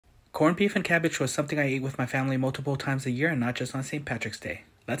Corned beef and cabbage was something I ate with my family multiple times a year and not just on St. Patrick's Day.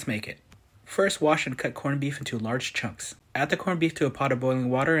 Let's make it. First, wash and cut corned beef into large chunks. Add the corned beef to a pot of boiling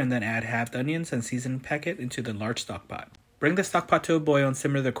water and then add halved onions and seasoning packet into the large stock pot. Bring the stock pot to a boil and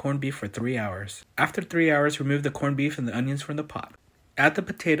simmer the corned beef for 3 hours. After 3 hours, remove the corned beef and the onions from the pot. Add the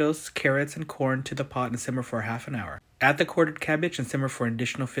potatoes, carrots, and corn to the pot and simmer for half an hour. Add the quartered cabbage and simmer for an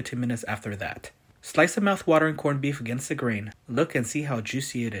additional 15 minutes after that. Slice the mouth-watering corned beef against the grain. Look and see how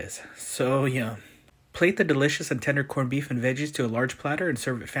juicy it is. So yum. Plate the delicious and tender corned beef and veggies to a large platter and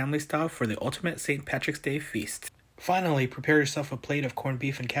serve it family style for the ultimate St. Patrick's Day feast. Finally, prepare yourself a plate of corned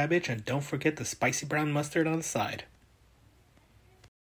beef and cabbage and don't forget the spicy brown mustard on the side.